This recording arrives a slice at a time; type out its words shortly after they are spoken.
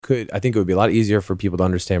I think it would be a lot easier for people to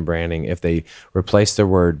understand branding if they replace the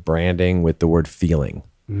word branding with the word feeling.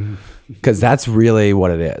 Because that's really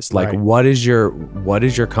what it is. Like, what is your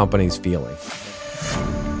company's feeling?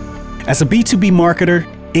 As a B2B marketer,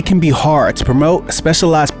 it can be hard to promote a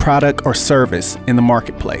specialized product or service in the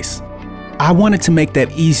marketplace. I wanted to make that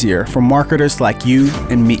easier for marketers like you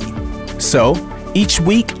and me. So, each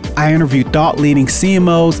week, I interview thought-leading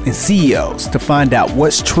CMOs and CEOs to find out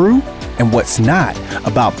what's true and what's not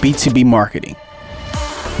about B2B marketing.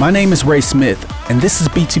 My name is Ray Smith, and this is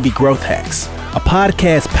B2B Growth Hacks, a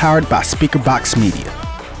podcast powered by SpeakerBox Media.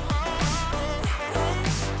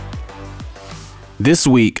 This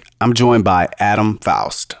week, I'm joined by Adam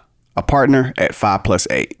Faust, a partner at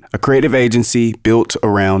 5+8, a creative agency built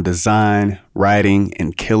around design, writing,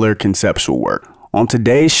 and killer conceptual work. On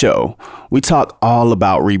today's show, we talk all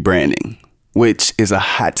about rebranding, which is a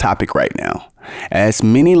hot topic right now, as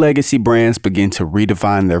many legacy brands begin to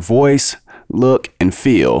redefine their voice, look, and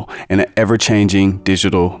feel in an ever-changing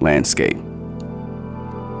digital landscape.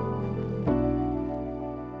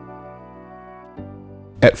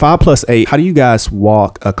 At 5+8, how do you guys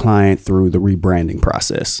walk a client through the rebranding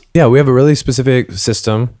process? Yeah, we have a really specific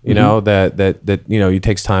system, you know, that it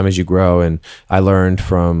takes time as you grow. And I learned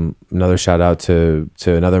from another shout out to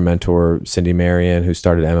another mentor, Cindy Marion, who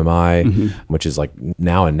started MMI, which is like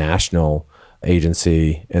now a national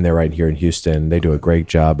agency, and they're right here in Houston. They do a great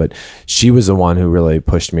job, but she was the one who really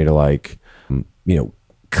pushed me to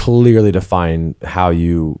clearly define how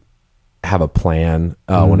you have a plan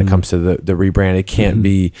when it comes to the rebrand. It can't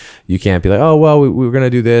be, you can't be like, oh, well, we're going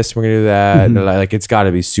to do this, we're going to do that. Like, it's got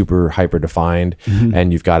to be super hyper defined,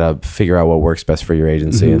 and you've got to figure out what works best for your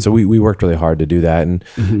agency. And so we worked really hard to do that. And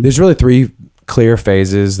there's really three clear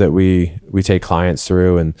phases that we take clients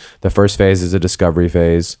through. And the first phase is a discovery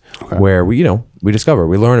phase, where we discover,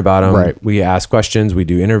 we learn about them, we ask questions, we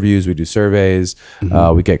do interviews, we do surveys,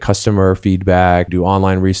 we get customer feedback, do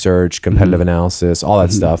online research, competitive analysis, all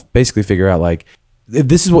that stuff. Basically figure out, like, if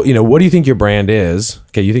this is what do you think your brand is?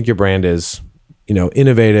 Okay, you think your brand is,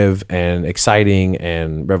 innovative and exciting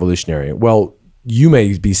and revolutionary. Well, you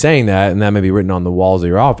may be saying that, and that may be written on the walls of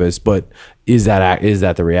your office, but is that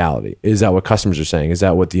the reality? Is that what customers are saying? Is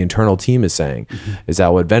that what the internal team is saying? Is that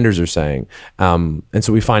what vendors are saying? And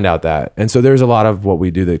so we find out that. And so there's a lot of what we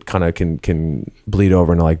do that kind of can bleed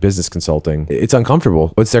over into like business consulting. It's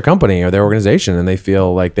uncomfortable. It's their company or their organization, and they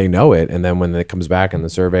feel like they know it. And then when it comes back in the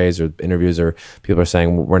surveys or interviews, or people are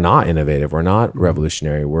saying, we're not innovative, we're not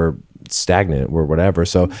revolutionary, we're stagnant, we're whatever.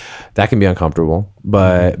 So that can be uncomfortable,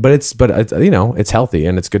 but it's it's healthy,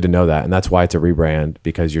 and it's good to know that. And that's why it's a rebrand,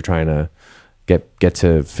 because you're trying to get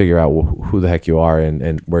to figure out who the heck you are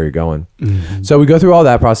and where you're going. So we go through all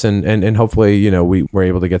that process, and hopefully, we're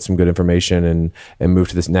able to get some good information and move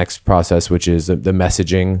to this next process, which is the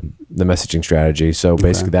messaging strategy. So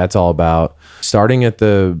basically that's all about starting at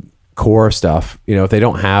the core stuff. If they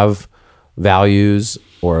don't have values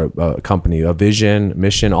or a company, a vision,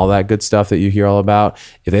 mission, all that good stuff that you hear all about,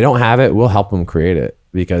 if they don't have it, we'll help them create it.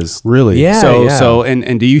 Because really, so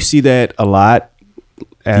do you see that a lot?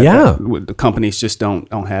 The companies just don't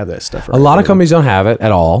have that stuff. A lot of companies don't have it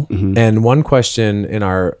at all. And one question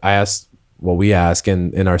we ask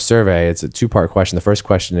in our survey, it's a two-part question. The first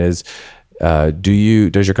question is,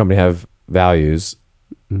 does your company have values?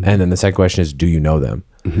 And then the second question is, do you know them?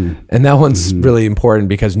 And that one's really important,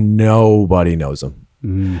 because nobody knows them.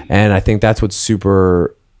 And I think that's what's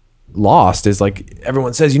super lost, is like,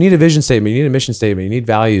 everyone says you need a vision statement, you need a mission statement, you need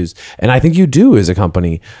values. And I think you do as a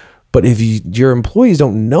company. But if your employees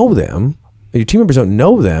don't know them, your team members don't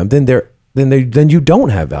know them, then you don't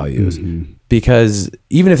have values. Because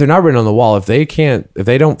even if they're not written on the wall, if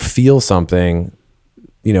they don't feel something,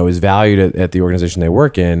 is valued at the organization they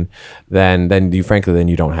work in, then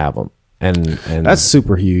you don't have them. And that's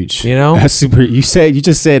super huge. That's super. You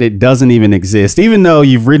just said it doesn't even exist, even though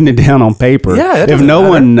you've written it down on paper. Yeah, if no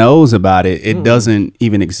one knows about it, it doesn't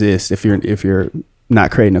even exist. If you're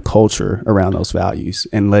not creating a culture around those values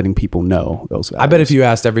and letting people know those values. I bet if you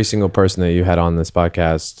asked every single person that you had on this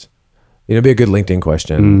podcast, it'd be a good LinkedIn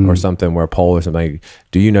question or something, where a poll or something, like,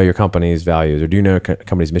 do you know your company's values, or do you know your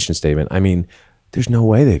company's mission statement? I mean, there's no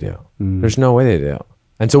way they do. There's no way they do.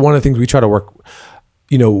 And so one of the things we try to work,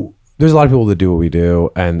 there's a lot of people that do what we do,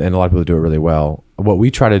 and a lot of people do it really well. What we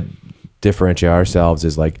try to differentiate ourselves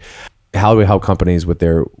is, like, how do we help companies with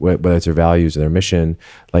whether it's their values or their mission,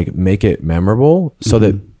 like, make it memorable so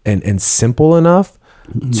that and simple enough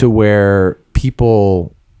to where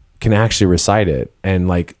people can actually recite it and,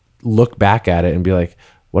 like, look back at it and be like,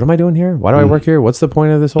 what am I doing here? Why do I work here? What's the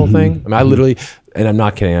point of this whole thing? I mean, I literally, and I'm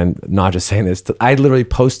not kidding, I'm not just saying this, I literally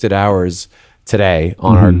posted ours today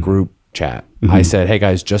on our group chat. I said, hey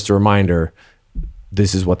guys, just a reminder,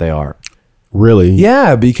 this is what they are. Really?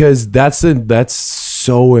 Yeah, because that's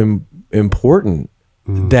so important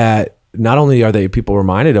that not only are they people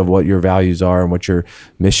reminded of what your values are and what your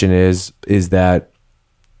mission is that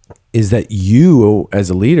you as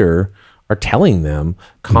a leader are telling them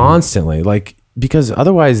constantly, like, because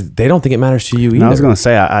otherwise they don't think it matters to you either. And I was going to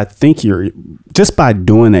say, I think you're just by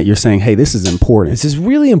doing that, you're saying, hey, this is important. This is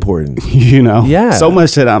really important. Yeah. So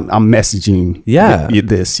much that I'm messaging. Yeah.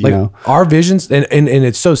 This, like, our visions, and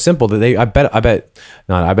it's so simple that I bet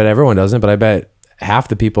everyone doesn't, but I bet half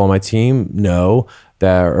the people on my team know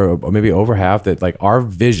that, or maybe over half, that like our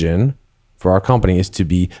vision for our company is to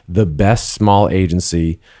be the best small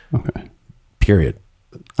agency. Okay. Period.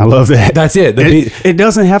 I love that. That's it. It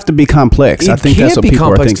doesn't have to be complex. I think that's what people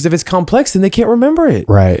are thinking. Because if it's complex, then they can't remember it.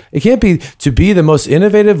 Right. It can't be to be the most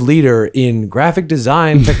innovative leader in graphic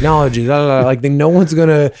design technology. Like no one's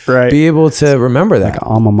gonna be able to remember that. Like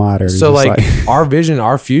alma mater. So like our vision,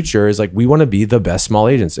 our future is like we want to be the best small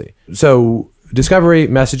agency. So discovery,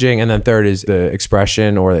 messaging, and then third is the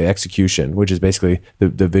expression or the execution, which is basically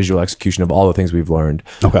the visual execution of all the things we've learned.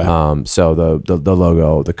 Okay. So the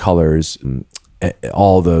logo, the colors,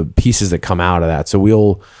 all the pieces that come out of that. So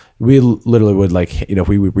we literally would, like, if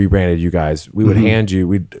we rebranded you guys, we would hand you,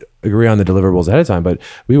 we'd agree on the deliverables ahead of time, but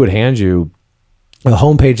we would hand you a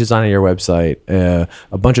homepage design on your website,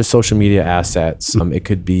 a bunch of social media assets. It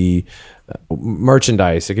could be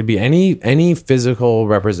merchandise. It could be any physical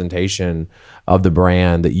representation of the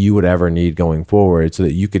brand that you would ever need going forward, so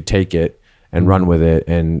that you could take it and run with it.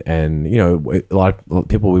 And a lot of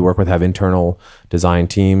people we work with have internal design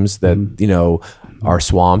teams that are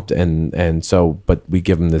swamped, and so, but we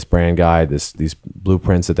give them this brand guide, these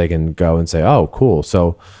blueprints that they can go and say, oh, cool.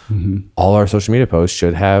 So all our social media posts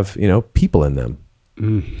should have people in them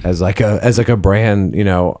as like a brand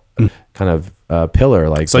kind of pillar.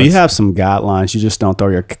 Like, so you have some guidelines. You just don't throw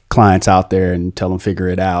your clients out there and tell them figure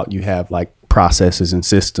it out. You have like processes and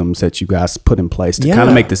systems that you guys put in place to kind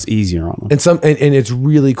of make this easier on them. And it's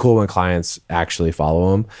really cool when clients actually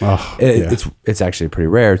follow them. It's actually pretty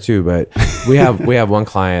rare too, but we have one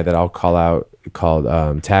client that I'll call out called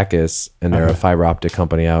Takis, and they're a fiber optic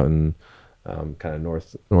company out in kind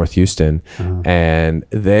of North Houston, and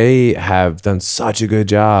they have done such a good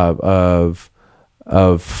job of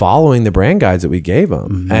following the brand guides that we gave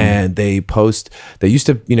them. And they used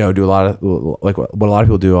to do a lot of, like what a lot of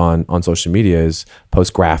people do on social media is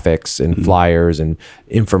post graphics and flyers and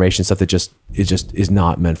information stuff that just is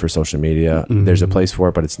not meant for social media. There's a place for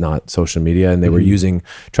it, but it's not social media. And they were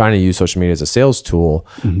trying to use social media as a sales tool,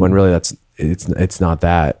 when really it's not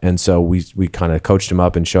that. And so we kind of coached them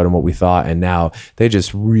up and showed them what we thought, and now they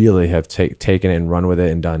just really have taken it and run with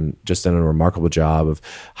it and done a remarkable job of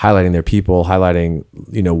highlighting their people, highlighting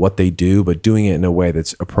what they do, but doing it in a way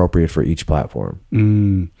that's appropriate for each platform.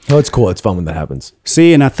 Oh, it's cool. It's fun when that happens.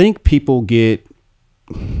 See, and I think people get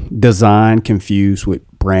design confused with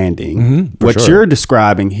branding. What you're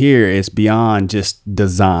describing here is beyond just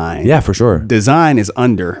design. Yeah, for sure. Design is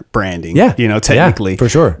under branding. Yeah, technically, for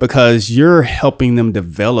sure, because you're helping them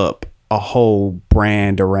develop a whole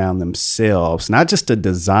brand around themselves, not just a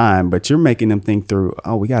design, but you're making them think through,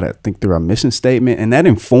 we got to think through our mission statement, and that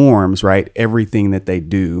informs everything that they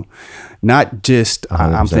do. Not just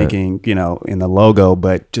 100%. I'm thinking, in the logo,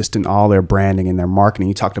 but just in all their branding and their marketing.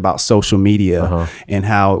 You talked about social media and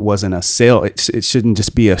how it wasn't a sale. It shouldn't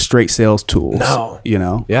just be a straight sales tool. No.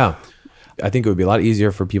 Yeah. I think it would be a lot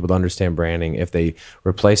easier for people to understand branding if they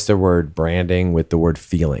replace the word branding with the word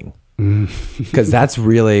feeling. Because that's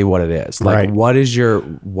really what it is. Like, what is your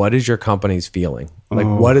company's feeling? Like,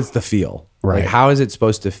 what is the feel? Like, how is it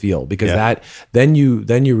supposed to feel? Because then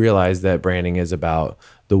you realize that branding is about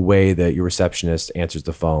the way that your receptionist answers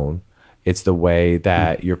the phone. It's the way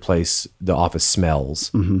that your place, the office smells.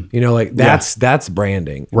 That's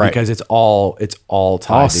branding, because it's all tied all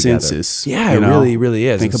together. Senses. Yeah, it really, really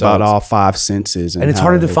is. Think about all five senses, and it's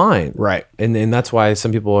hard to define, right? And that's why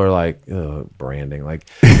some people are like, branding, like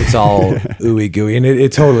it's all ooey gooey, and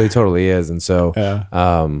it totally is. And so,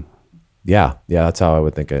 that's how I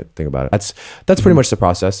would think about it. That's pretty much the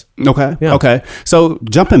process. Okay. Yeah. Okay. So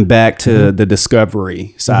jumping back to the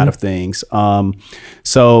discovery side of things.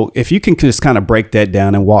 So if you can just kind of break that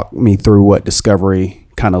down and walk me through what discovery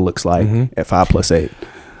kind of looks like at 5+8.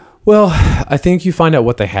 Well, I think you find out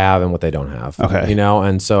what they have and what they don't have. Okay.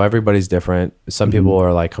 And so everybody's different. Some people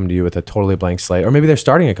are like, come to you with a totally blank slate, or maybe they're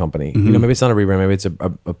starting a company. Maybe it's not a rebrand, maybe it's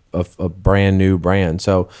a brand new brand.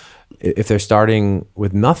 So if they're starting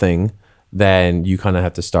with nothing, then you kind of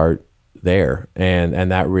have to start there.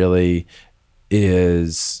 And that really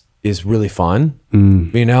is is really fun,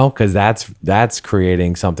 you know, because that's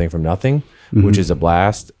creating something from nothing, which is a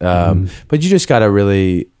blast. But you just got to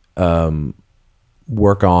really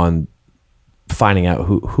work on finding out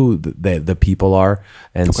who the people are.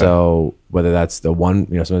 And so whether that's the one,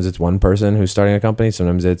 you know, sometimes it's one person who's starting a company,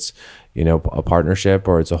 sometimes it's, you know, a partnership,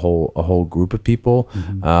 or it's a whole group of people.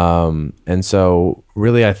 And so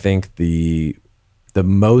really, I think the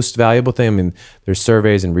most valuable thing, I mean, there's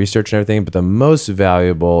surveys and research and everything, but the most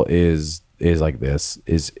valuable is like this,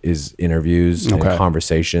 is interviews and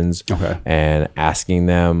conversations, and asking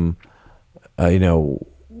them, you know,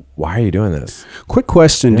 why are you doing this? Quick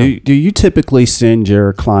question. Yeah. Do you typically send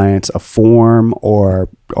your clients a form or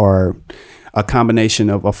a combination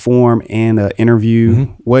of a form and an interview?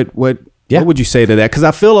 What would you say to that? Because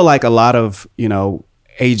I feel like a lot of, you know,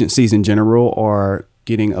 agencies in general are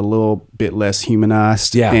getting a little bit less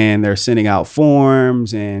humanized, and they're sending out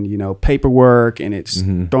forms and, you know, paperwork, and it's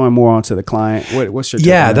throwing more onto the client. What's your take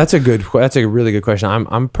on that? That's a really good question.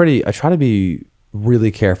 I try to be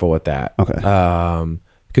really careful with that.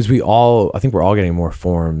 Because I think we're all getting more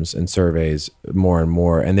forms and surveys more and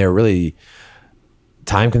more, and they're really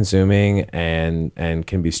time consuming and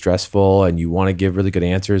can be stressful, and you want to give really good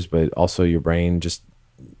answers, but also your brain just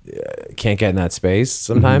can't get in that space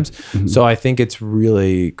sometimes. So I think it's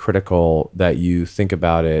really critical that you think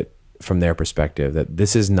about it from their perspective, that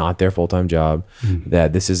this is not their full-time job,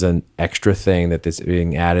 that this is an extra thing that is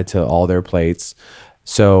being added to all their plates.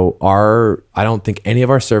 So I don't think any of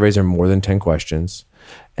our surveys are more than 10 questions.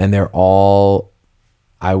 And they're all,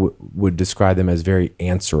 I would describe them as very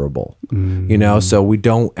answerable, you know? So we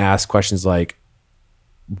don't ask questions like,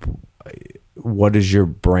 what does your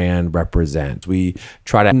brand represent? We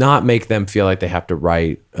try to not make them feel like they have to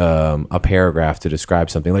write a paragraph to describe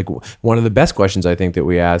something. Like, one of the best questions I think that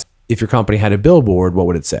we ask, if your company had a billboard, what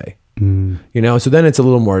would it say? You know? So then it's a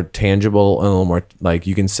little more tangible and a little more like,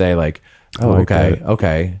 you can say like,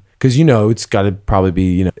 okay. Because, you know, it's got to probably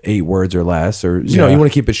be, you know, 8 words or less, or, you know, you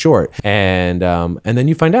want to keep it short. And then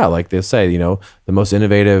you find out, like they'll say, you know, the most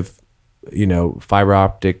innovative, you know, fiber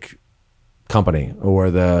optic company,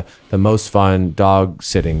 or the most fun dog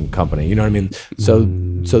sitting company. You know what I mean?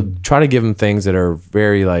 So try to give them things that are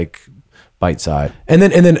very like bite size. And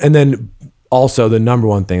then also the number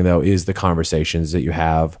one thing though is the conversations that you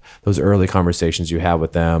have, those early conversations you have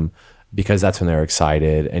with them. Because that's when they're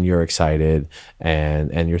excited and you're excited,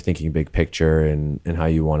 and you're thinking big picture and how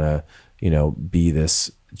you want to, you know, be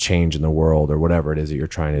this change in the world or whatever it is that you're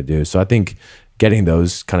trying to do. So I think getting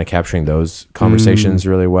those, kind of capturing those conversations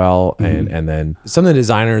really well. And then some of the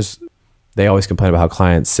designers, they always complain about how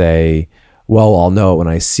clients say, well, I'll know it when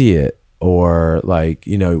I see it. Or like,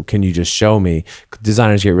 you know, can you just show me?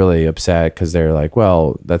 Designers get really upset because they're like,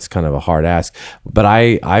 well, that's kind of a hard ask. But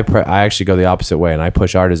I actually go the opposite way, and I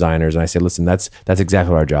push our designers and I say, listen, that's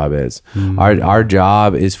exactly what our job is. Our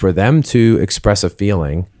job is for them to express a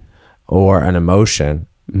feeling or an emotion,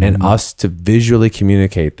 and us to visually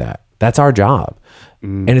communicate that. That's our job.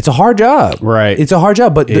 And it's a hard job. Right. It's a hard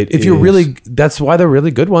job. But if you're really, that's why the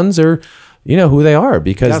really good ones are, you know who they are,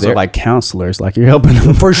 because they're like counselors, like you're helping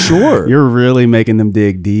them. For sure. You're really making them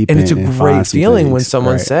dig deep. And it's a great feeling when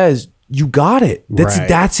someone says, you got it. That's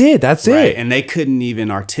it. That's it. And they couldn't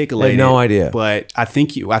even articulate no idea. But I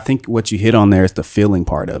think what you hit on there is the feeling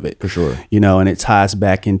part of it. For sure. You know, and it ties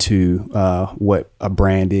back into what a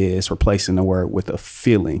brand is, replacing the word with a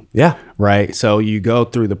feeling. Yeah. Right. So you go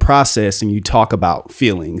through the process and you talk about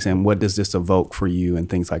feelings and what does this evoke for you and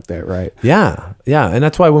things like that. Right. Yeah. Yeah. And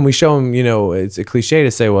that's why when we show them, you know, it's a cliche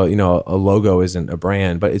to say, well, you know, a logo isn't a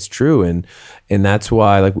brand, but it's true. And that's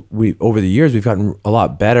why, like, we, over the years, we've gotten a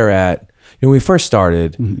lot better at, you know, when we first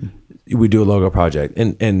started, we do a logo project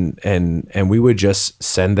and we would just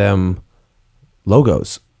send them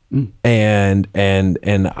logos. And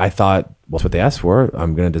I thought, well, that's what they asked for.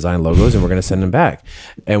 I'm going to design logos and we're going to send them back.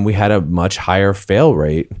 And we had a much higher fail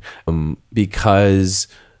rate because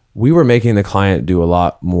we were making the client do a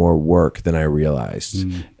lot more work than I realized.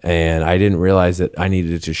 And I didn't realize that I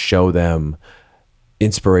needed to show them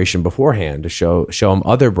inspiration beforehand, to show them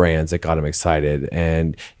other brands that got them excited,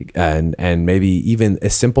 and maybe even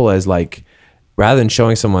as simple as, like, rather than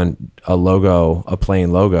showing someone a logo, a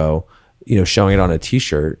plain logo, you know, showing it on a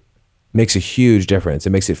t-shirt makes a huge difference. It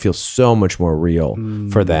makes it feel so much more real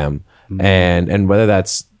for them. And whether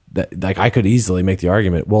that's that, like, I could easily make the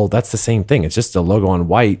argument, well, that's the same thing. It's just a logo on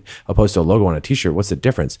white opposed to a logo on a t-shirt. What's the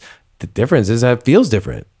difference? The difference is that it feels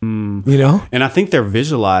different, you know? And I think they're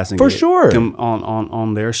visualizing for sure them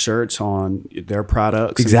on their shirts, on their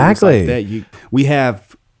products. Exactly. Like that. We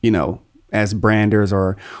have, you know, as branders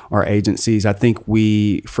or agencies, I think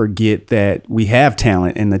we forget that we have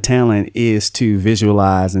talent, and the talent is to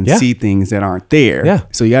visualize and see things that aren't there. Yeah.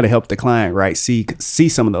 So you got to help the client, right? See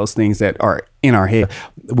some of those things that are in our head.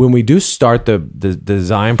 When we do start the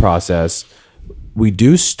design process, we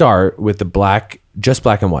do start with just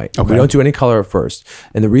black and white. Okay. We don't do any color at first.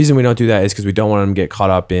 And the reason we don't do that is because we don't want them to get caught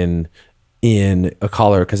up in a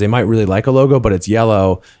color, because they might really like a logo, but it's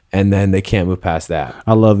yellow, and then they can't move past that.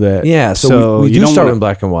 I love that. Yeah. So we do start in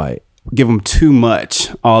black and white. Give them too much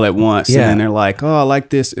all at once. Yeah. And then they're like, oh, I like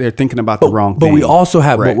this. They're thinking about the wrong thing. But we also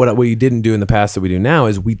have, what we didn't do in the past that we do now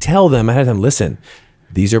is we tell them ahead of time, listen,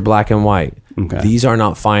 these are black and white. Okay. These are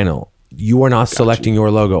not final. You are not selecting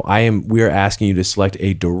your logo. We are asking you to select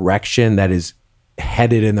a direction that is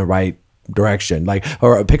headed in the right direction,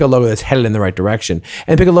 or pick a logo that's headed in the right direction,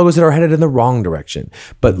 and pick a logos that are headed in the wrong direction.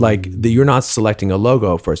 But you're not selecting a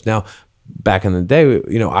logo first. Now, back in the day,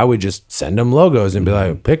 I would just send them logos and be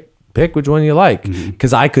like, pick which one you like,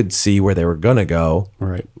 because I could see where they were gonna go,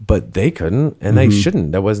 right? But they couldn't, and they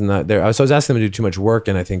shouldn't. That wasn't there. So I was asking them to do too much work,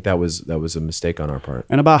 and I think that was a mistake on our part.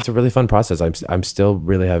 And it's a really fun process. I'm still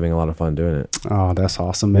really having a lot of fun doing it. Oh, that's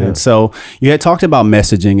awesome, man. Yeah. So you had talked about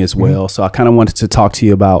messaging as well. So I kind of wanted to talk to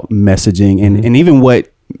you about messaging and even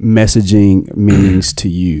what messaging means to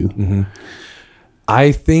you.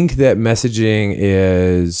 I think that messaging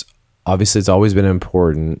is obviously, it's always been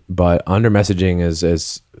important, but under messaging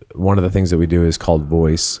is one of the things that we do is called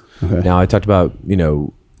voice. Okay. Now, I talked about,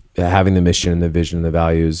 having the mission and the vision and the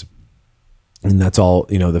values, and that's all,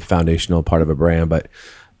 the foundational part of a brand. But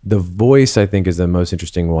the voice, I think, is the most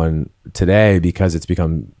interesting one today because it's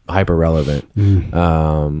become hyper relevant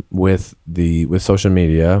with social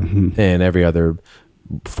media and every other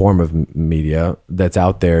form of media that's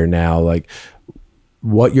out there now. Like,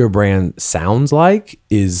 what your brand sounds like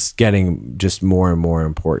is getting just more and more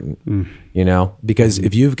important, because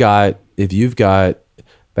if you've got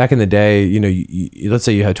back in the day, let's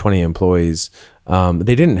say you had 20 employees,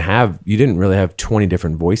 they didn't really have 20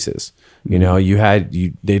 different voices. They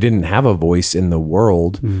didn't have a voice in the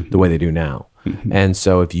world the way they do now. And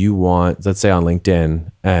so if you want, let's say on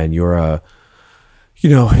LinkedIn, and you're a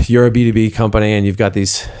B2B company, and you've got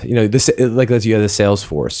these, you have the sales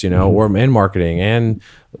force, or in marketing, and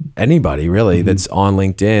anybody really that's on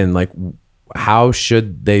LinkedIn, like, how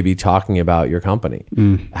should they be talking about your company?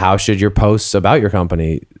 How should your posts about your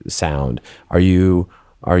company sound? Are you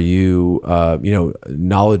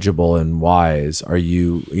knowledgeable and wise? Are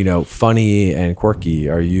you, funny and quirky?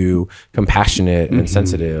 Are you compassionate and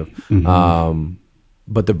sensitive?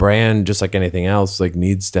 But the brand, just like anything else,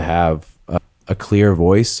 needs to have a clear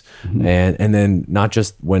voice, and then not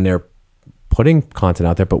just when they're putting content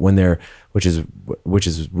out there, but when they're, which is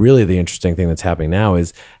really the interesting thing that's happening now,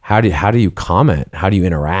 is how do you comment? How do you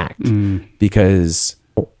interact? Because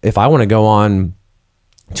if I want to go on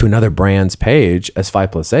to another brand's page as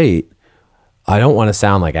 5+8, I don't want to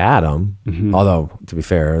sound like Adam, although to be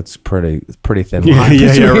fair, it's pretty thin line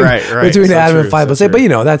between Adam and 5+8.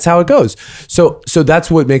 But that's how it goes. So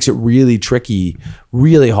that's what makes it really tricky,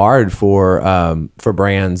 really hard for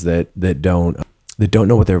brands that don't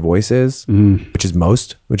know what their voice is, which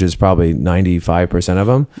is probably 95% of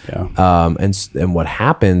them. Yeah. And what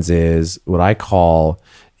happens is, what I call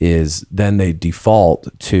is, then they default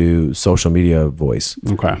to social media voice,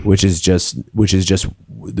 which is just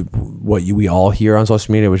what we all hear on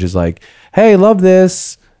social media, which is like, hey, love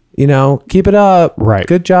this, keep it up, right?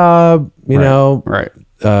 Good job, right.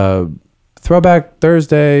 Throwback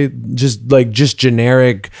Thursday, just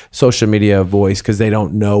generic social media voice, because they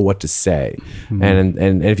don't know what to say.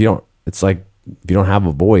 And if you don't, it's like, if you don't have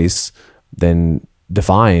a voice then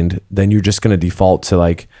defined, then you're just going to default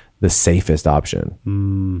to the safest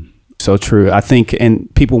option. So true. I think,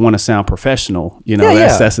 and people want to sound professional,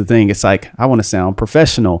 that's the thing. It's like, I want to sound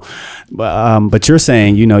professional, but you're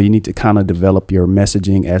saying, you need to kind of develop your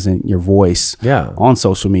messaging, as in your voice, on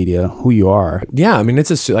social media, who you are. Yeah. I mean,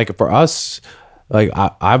 it's for us,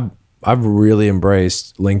 I've really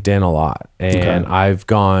embraced LinkedIn a lot, and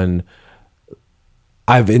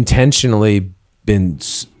I've intentionally been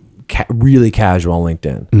really casual on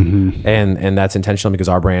LinkedIn, and that's intentional because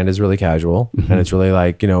our brand is really casual, and it's really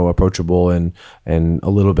approachable and a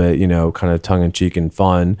little bit kind of tongue in cheek and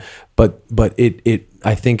fun, but it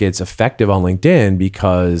I think it's effective on LinkedIn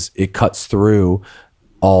because it cuts through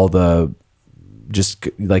all the, just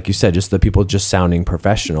like you said, just the people just sounding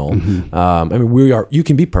professional. I mean, you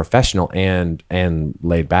can be professional and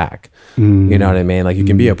laid back. You know what I mean? You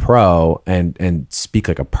can be a pro and speak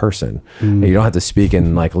like a person. You don't have to speak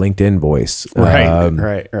in LinkedIn voice.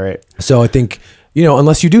 Right. So I think,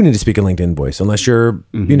 unless you do need to speak in LinkedIn voice, unless you're,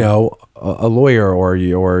 a lawyer or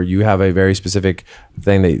you have a very specific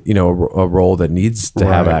thing that, you know, a role that needs to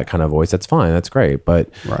have that kind of voice, that's fine. That's great. But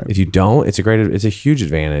if you don't, it's a huge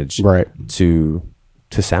advantage to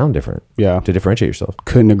sound different. Yeah. To differentiate yourself.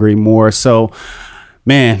 Couldn't agree more. So,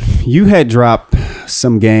 man, you had dropped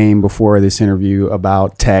some game before this interview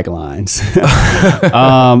about taglines.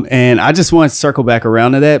 And I just want to circle back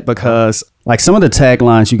around to that because like some of the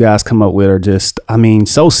taglines you guys come up with are just, I mean,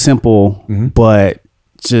 so simple, but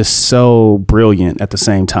just so brilliant at the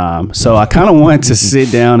same time. So I kind of wanted to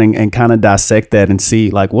sit down and kind of dissect that and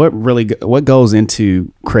see like what goes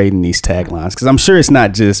into creating these taglines. Cause I'm sure it's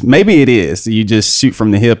not just, maybe it is, you just shoot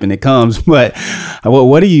from the hip and it comes, but how's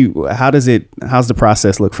the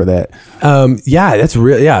process look for that?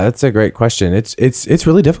 That's a great question. It's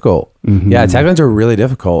really difficult. Yeah. Taglines are really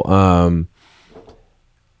difficult. I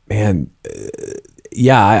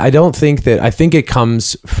think it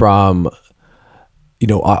comes from, you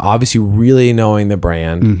know, obviously really knowing the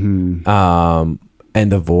brand,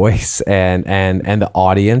 and the voice and the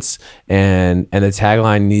audience and the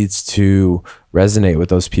tagline needs to resonate with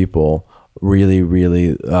those people really,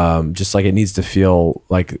 really, just like it needs to feel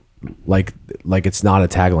like it's not a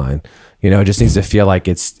tagline, you know, it just needs to feel like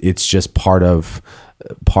it's just part of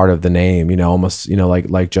the name, you know, almost, you know,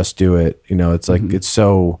 like Just Do It, you know, it's like, it's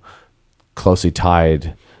so closely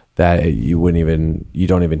tied that you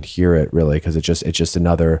don't even hear it really, because it's just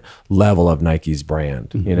another level of Nike's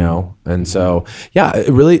brand, you know? And so, yeah,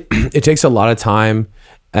 it takes a lot of time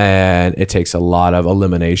and it takes a lot of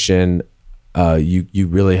elimination. You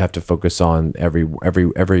really have to focus on every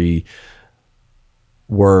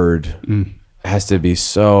word has to be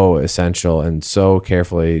so essential and so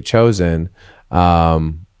carefully chosen.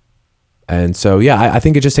 And so, yeah, I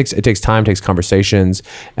think it takes time, takes conversations,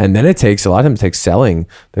 and then a lot of times it takes selling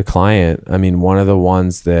the client. I mean, one of the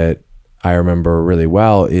ones that I remember really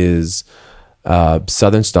well is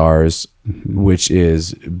Southern Stars, which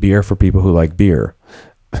is beer for people who like beer,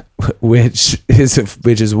 which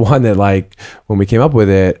is one that, like, when we came up with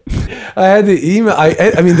it, I had the email.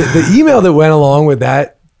 I mean, the email that went along with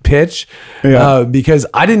that pitch, because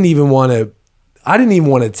I didn't even want to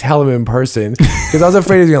tell him in person because I was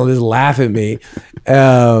afraid he was going to just laugh at me.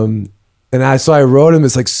 So I wrote him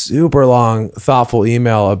this like super long, thoughtful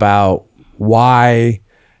email about why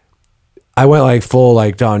I went like full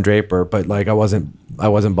like Don Draper, but like I wasn't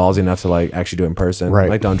ballsy enough to like actually do it in person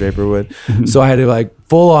like Don Draper would. So I had to like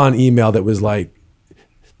full on email that was like,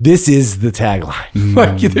 this is the tagline.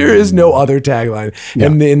 Like there is no other tagline. Yeah.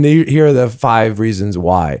 And here are the 5 reasons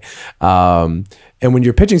why. And when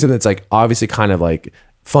you're pitching something that's like obviously kind of like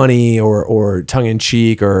funny or tongue in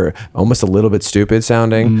cheek or almost a little bit stupid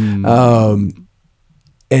sounding,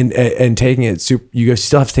 and taking it you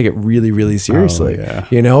still have to take it really, really seriously,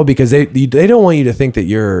 you know, because they don't want you to think that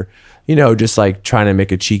you're, you know, just like trying to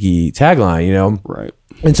make a cheeky tagline, you know? Right.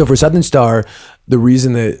 And so for Southern Star, the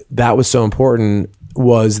reason that was so important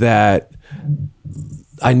was that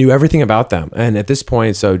I knew everything about them. And at this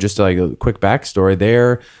point, so just like a quick backstory,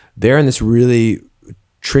 they're in this really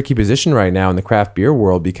tricky position right now in the craft beer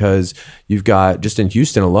world because you've got, just in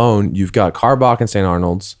Houston alone, you've got Karbach and St.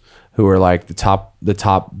 Arnold's, who are like the top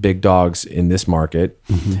big dogs in this market.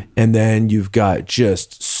 And then you've got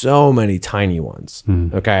just so many tiny ones.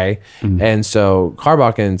 Okay. And so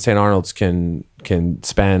Karbach and St. Arnold's can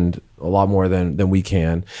spend a lot more than we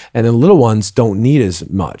can. And then little ones don't need as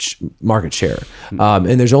much market share.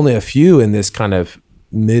 And there's only a few in this kind of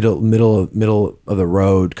middle of the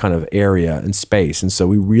road kind of area and space. And so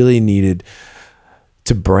we really needed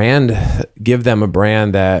to give them a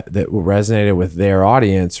brand that resonated with their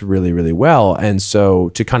audience really, really well. And so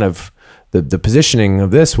to kind of the positioning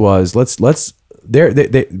of this was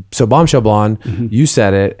so Bombshell Blonde, you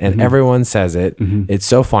said it and everyone says it. It's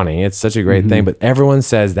so funny. It's such a great thing, but everyone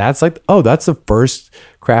says that's like, oh, that's the first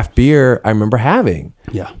craft beer I remember having.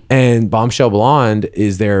 Yeah. And Bombshell Blonde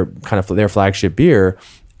is their flagship beer.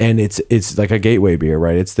 And it's like a gateway beer,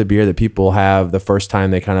 right? It's the beer that people have the first time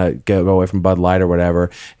they kind of go away from Bud Light or whatever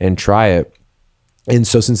and try it. And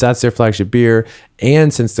so since that's their flagship beer,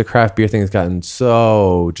 and since the craft beer thing has gotten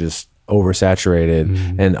so just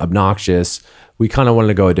oversaturated and obnoxious, we kind of wanted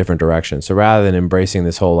to go a different direction. So rather than embracing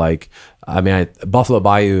this whole Buffalo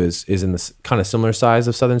Bayou is in this kind of similar size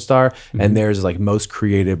of Southern Star, and theirs is like most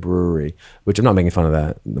creative brewery, which I'm not making fun of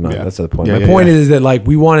that. That's the point. My point is that like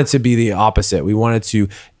we wanted to be the opposite. We wanted to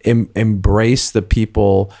embrace the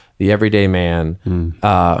people, the everyday man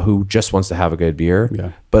who just wants to have a good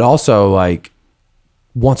beer, but also like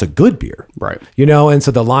wants a good beer, right? You know, and so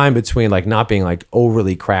the line between like not being like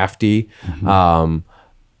overly crafty,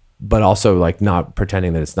 but also like not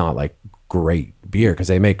pretending that it's not like great beer because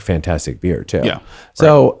they make fantastic beer too. Yeah.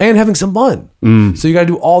 So, and having some fun. So you got to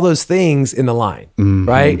do all those things in the line,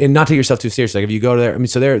 right? And not take yourself too seriously. Like if you go to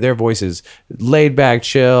so their voice is laid back,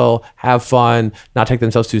 chill, have fun, not take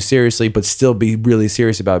themselves too seriously, but still be really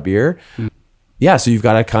serious about beer. Yeah. So you've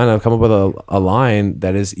got to kind of come up with a line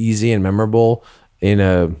that is easy and memorable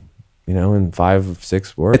in 5 or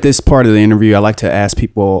 6 words. At this part of the interview, I like to ask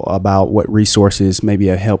people about what resources maybe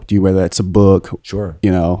have helped you, whether it's a book, Sure,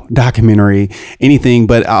 documentary, anything.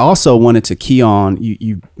 But I also wanted to key on,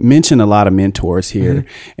 you mentioned a lot of mentors here.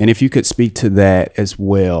 And if you could speak to that as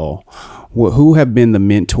well, who have been the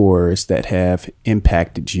mentors that have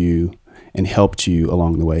impacted you and helped you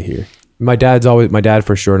along the way here? My dad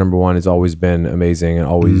for sure, number one, has always been amazing and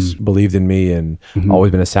always believed in me and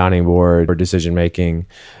always been a sounding board for decision making.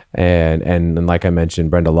 And like I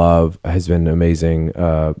mentioned, Brenda Love has been amazing.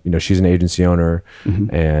 She's an agency owner,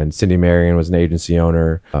 and Cindy Marion was an agency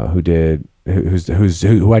owner who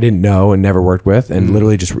I didn't know and never worked with, and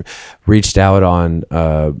literally just reached out on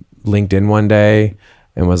LinkedIn one day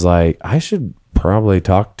and was like, I should probably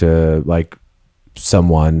talk to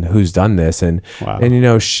someone who's done this, and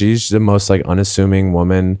she's the most unassuming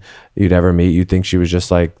woman you'd ever meet. You'd think she was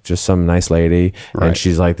just some nice lady, right? And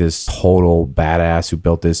she's like this total badass who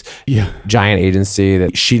built this giant agency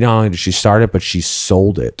that she not only did she start it, but she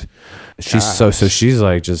sold it. She's so she's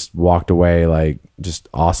just walked away just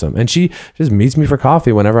awesome, and she just meets me for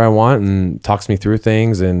coffee whenever I want and talks me through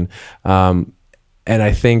things. And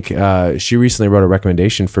I think she recently wrote a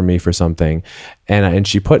recommendation for me for something, and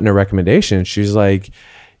she put in a recommendation, she's like,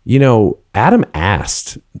 Adam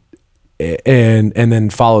asked and then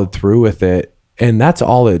followed through with it, and that's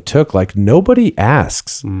all it took. Nobody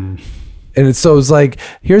asks. And it's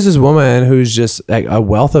here's this woman who's just a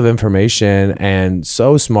wealth of information and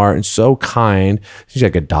so smart and so kind. She's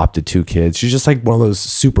adopted 2 kids. She's just one of those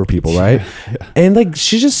super people, right? And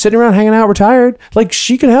she's just sitting around hanging out, retired.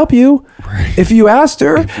 She could help you if you asked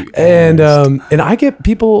her. And I get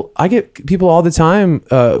people all the time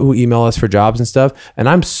who email us for jobs and stuff, and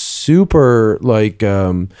I'm super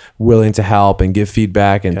willing to help and give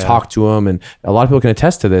feedback and talk to them. And a lot of people can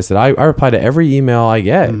attest to this, that I reply to every email I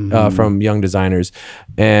get from young designers,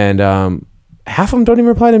 and half of them don't even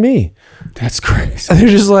reply to me. That's crazy. They're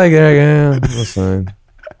just yeah, that's fine.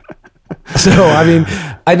 So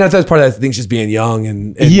I know that's part of that thing, just being young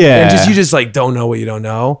and just you just don't know what you don't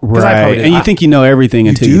know, right? And you think you know everything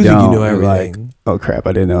until you don't. Think you know everything. Oh crap,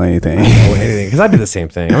 I didn't know anything. I didn't know anything, because I did the same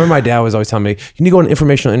thing. I remember my dad was always telling me, you need to go on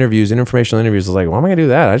informational interviews. And informational interviews was why am I gonna do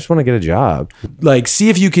that? I just want to get a job. See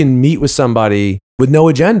if you can meet with somebody with no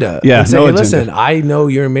agenda. Yeah, and say, no hey, agenda. Listen, I know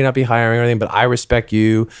you may not be hiring or anything, but I respect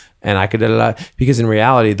you, and I could because in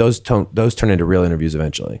reality, those turn into real interviews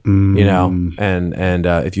eventually. And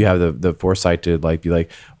if you have the foresight to be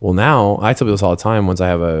well, now I tell people this all the time.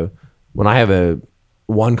 When I have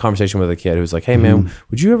one conversation with a kid who's hey man,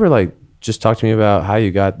 would you ever just talk to me about how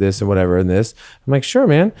you got this and whatever and this? I'm like, sure,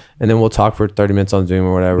 man. And then we'll talk for 30 minutes on Zoom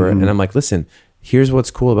or whatever. And I'm like, listen, here's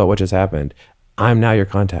what's cool about what just happened. I'm now your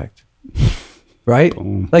contact. Right?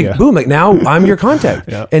 Boom, now I'm your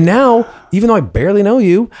contact. And now, even though I barely know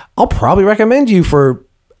you, I'll probably recommend you for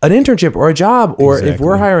an internship or a job, or if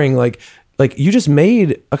we're hiring, you just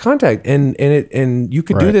made a contact, and you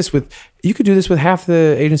could do this with half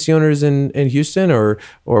the agency owners in Houston or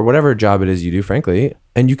whatever job it is you do, frankly,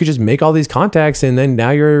 and you could just make all these contacts, and then now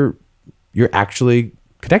you're actually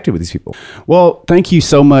connected with these people. Well, thank you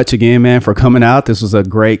so much again, man, for coming out. This was a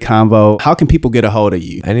great convo. How can people get a hold of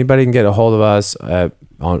you? Anybody can get a hold of us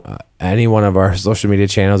on any one of our social media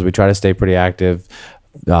channels. We try to stay pretty active.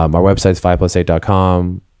 Our website's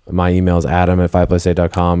 5plus8.com. My email is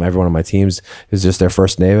adam@5plus8.com. Everyone on my teams is just their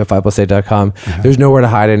first name at 5plus8.com. There's nowhere to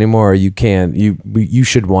hide anymore. You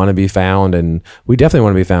should want to be found, and we definitely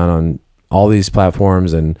want to be found on all these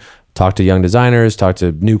platforms, and talk to young designers, talk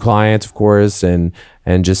to new clients, of course, and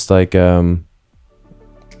just I'm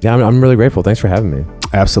really grateful. Thanks for having me.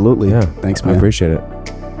 Absolutely. Yeah. Thanks, man. I appreciate it.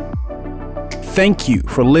 Thank you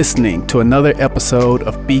for listening to another episode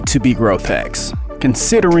of B2B Growth Hacks.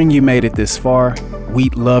 Considering you made it this far,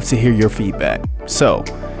 we'd love to hear your feedback. So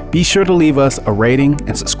be sure to leave us a rating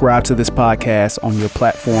and subscribe to this podcast on your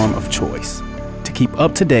platform of choice to keep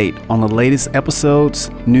up to date on the latest episodes,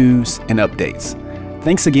 news, and updates.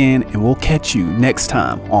 Thanks again, and we'll catch you next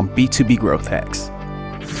time on B2B Growth Hacks.